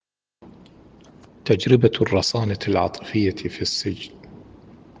تجربة الرصانة العاطفية في السجن.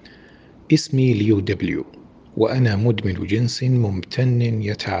 اسمي دبليو، وأنا مدمن جنس ممتن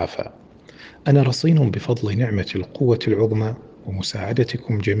يتعافى. أنا رصين بفضل نعمة القوة العظمى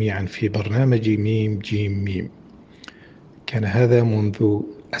ومساعدتكم جميعا في برنامج م.ج.م. كان هذا منذ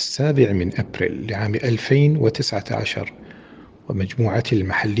 7 أبريل لعام 2019، ومجموعتي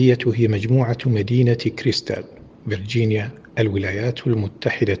المحلية هي مجموعة مدينة كريستال، فيرجينيا، الولايات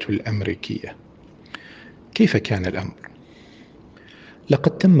المتحدة الأمريكية. كيف كان الأمر؟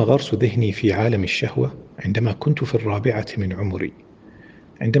 لقد تم غرس ذهني في عالم الشهوة عندما كنت في 4 من عمري،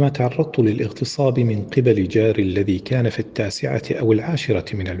 عندما تعرضت للاغتصاب من قبل جاري الذي كان في 9 أو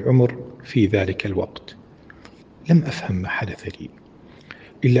 10 من العمر في ذلك الوقت. لم أفهم ما حدث لي،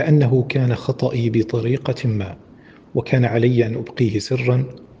 إلا أنه كان خطئي بطريقة ما، وكان علي أن أبقيه سرا،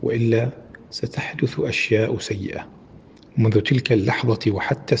 وإلا ستحدث أشياء سيئة. منذ تلك اللحظة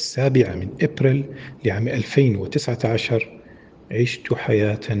وحتى 7 من أبريل لعام 2019 عشت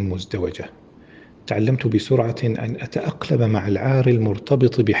حياة مزدوجة. تعلمت بسرعة أن أتأقلم مع العار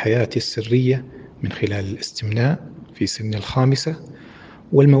المرتبط بحياتي السرية من خلال الاستمناء في سن 5،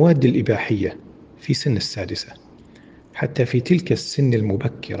 والمواد الإباحية في سن 6. حتى في تلك السن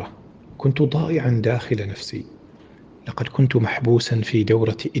المبكرة كنت ضائعا داخل نفسي. لقد كنت محبوسا في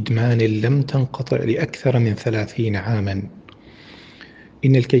دورة إدمان لم تنقطع لأكثر من 30 عاما.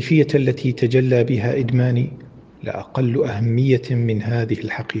 إن الكيفية التي تجلى بها إدماني لا أقل أهمية من هذه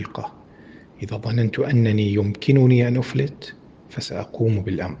الحقيقة. إذا ظننت أنني يمكنني أن أفلت فسأقوم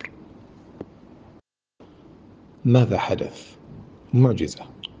بالأمر. ماذا حدث؟ معجزة.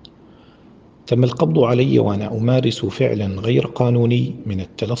 تم القبض علي وأنا أمارس فعلا غير قانوني من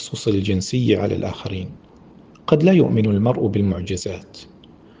التلصص الجنسي على الآخرين. قد لا يؤمن المرء بالمعجزات،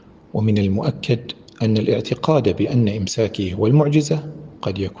 ومن المؤكد أن الاعتقاد بأن إمساكي هو المعجزة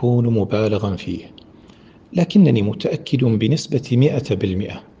قد يكون مبالغا فيه، لكنني متأكد بنسبة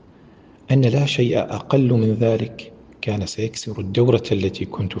 100% أن لا شيء أقل من ذلك كان سيكسر الدورة التي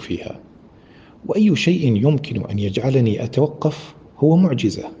كنت فيها. وأي شيء يمكن أن يجعلني أتوقف هو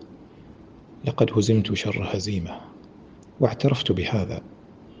معجزة. لقد هزمت شر هزيمة، واعترفت بهذا.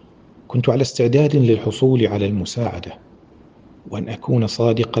 كنت على استعداد للحصول على المساعدة، وأن أكون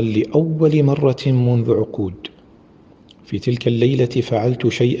صادقا لأول مرة منذ عقود. في تلك الليلة فعلت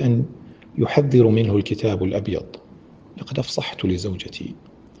شيئا يحذر منه الكتاب الأبيض. لقد أفصحت لزوجتي.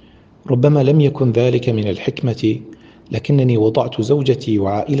 ربما لم يكن ذلك من الحكمة، لكنني وضعت زوجتي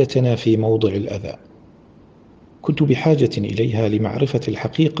وعائلتنا في موضع الأذى. كنت بحاجة إليها لمعرفة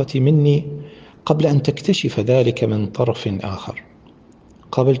الحقيقة مني قبل أن تكتشف ذلك من طرف آخر.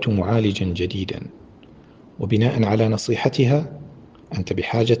 قابلت معالجا جديدا، وبناء على نصيحتها أنت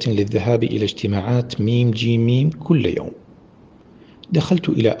بحاجة للذهاب إلى اجتماعات م.ج.م كل يوم. دخلت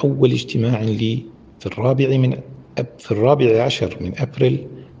إلى أول اجتماع لي في 14 من أبريل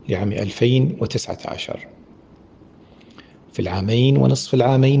لعام 2019. في 2.5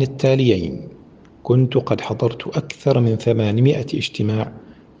 العامين التاليين كنت قد حضرت أكثر من 800 اجتماع،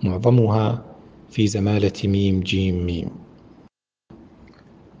 معظمها في زمالة م.ج.م.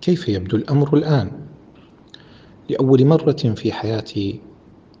 كيف يبدو الأمر الآن؟ لأول مرة في حياتي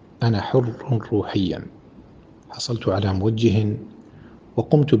أنا حر روحيا. حصلت على موجه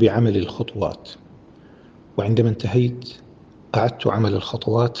وقمت بعمل الخطوات، وعندما انتهيت أعدت عمل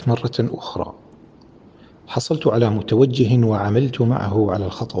الخطوات مرة أخرى. حصلت على متوجه وعملت معه على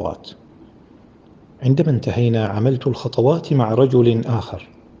الخطوات. عندما انتهينا عملت الخطوات مع رجل آخر.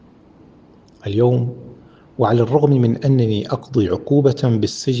 اليوم، وعلى الرغم من أنني أقضي عقوبة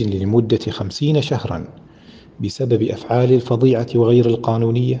بالسجن لمدة 50 شهرا بسبب أفعالي الفظيعة وغير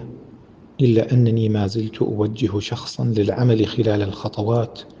القانونية، إلا أنني ما زلت أوجه شخصا للعمل خلال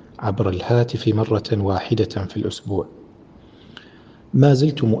الخطوات عبر الهاتف مرة واحدة في الأسبوع. ما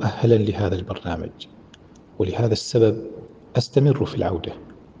زلت مؤهلا لهذا البرنامج، ولهذا السبب أستمر في العودة،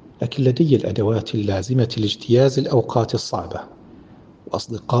 لكن لدي الأدوات اللازمة لاجتياز الأوقات الصعبة،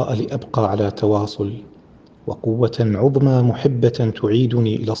 وأصدقاء لأبقى على تواصل، وقوة عظمى محبة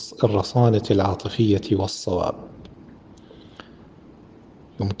تعيدني إلى الرصانة العاطفية والصواب.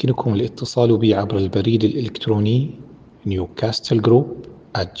 يمكنكم الاتصال بي عبر البريد الإلكتروني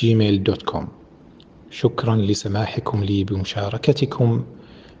newcastle@gmail.com. شكرا لسماحكم لي بمشاركتكم.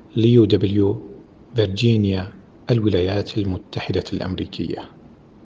 دبليو، فيرجينيا، الولايات المتحدة الأمريكية.